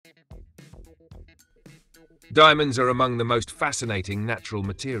Diamonds are among the most fascinating natural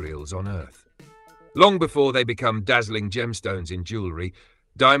materials on Earth. Long before they become dazzling gemstones in jewelry,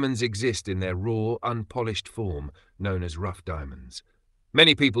 diamonds exist in their raw, unpolished form, known as rough diamonds.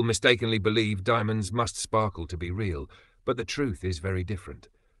 Many people mistakenly believe diamonds must sparkle to be real, but the truth is very different.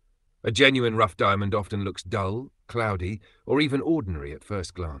 A genuine rough diamond often looks dull, cloudy, or even ordinary at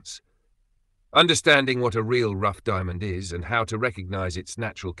first glance. Understanding what a real rough diamond is and how to recognize its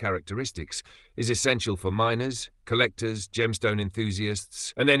natural characteristics is essential for miners, collectors, gemstone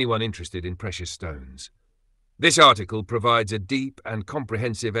enthusiasts, and anyone interested in precious stones. This article provides a deep and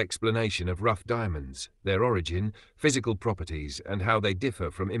comprehensive explanation of rough diamonds, their origin, physical properties, and how they differ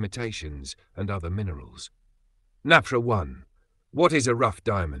from imitations and other minerals. Napra 1. What is a rough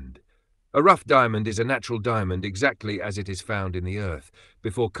diamond? A rough diamond is a natural diamond exactly as it is found in the earth,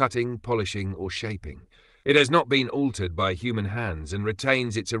 before cutting, polishing, or shaping. It has not been altered by human hands and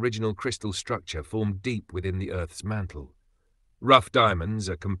retains its original crystal structure formed deep within the earth's mantle. Rough diamonds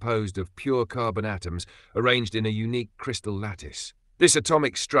are composed of pure carbon atoms arranged in a unique crystal lattice. This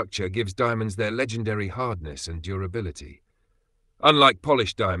atomic structure gives diamonds their legendary hardness and durability. Unlike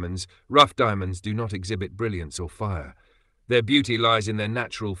polished diamonds, rough diamonds do not exhibit brilliance or fire. Their beauty lies in their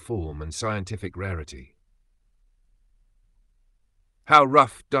natural form and scientific rarity. How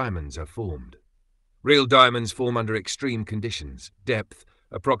rough diamonds are formed. Real diamonds form under extreme conditions. Depth,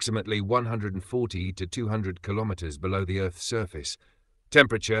 approximately 140 to 200 kilometers below the Earth's surface.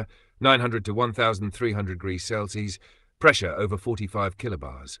 Temperature, 900 to 1,300 degrees Celsius. Pressure, over 45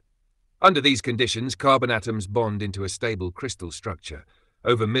 kilobars. Under these conditions, carbon atoms bond into a stable crystal structure.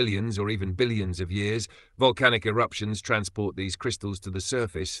 Over millions or even billions of years, volcanic eruptions transport these crystals to the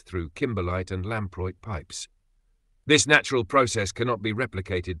surface through kimberlite and lamproite pipes. This natural process cannot be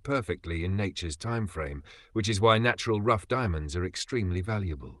replicated perfectly in nature's time frame, which is why natural rough diamonds are extremely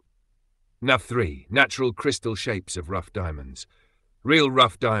valuable. Nuf 3. Natural crystal shapes of rough diamonds. Real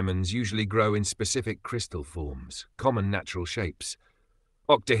rough diamonds usually grow in specific crystal forms, common natural shapes.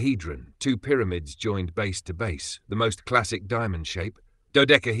 Octahedron, two pyramids joined base to base, the most classic diamond shape.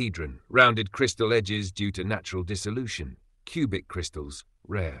 Dodecahedron, rounded crystal edges due to natural dissolution. Cubic crystals,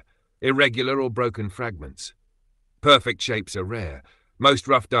 rare. Irregular or broken fragments. Perfect shapes are rare. Most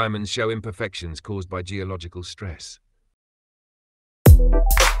rough diamonds show imperfections caused by geological stress.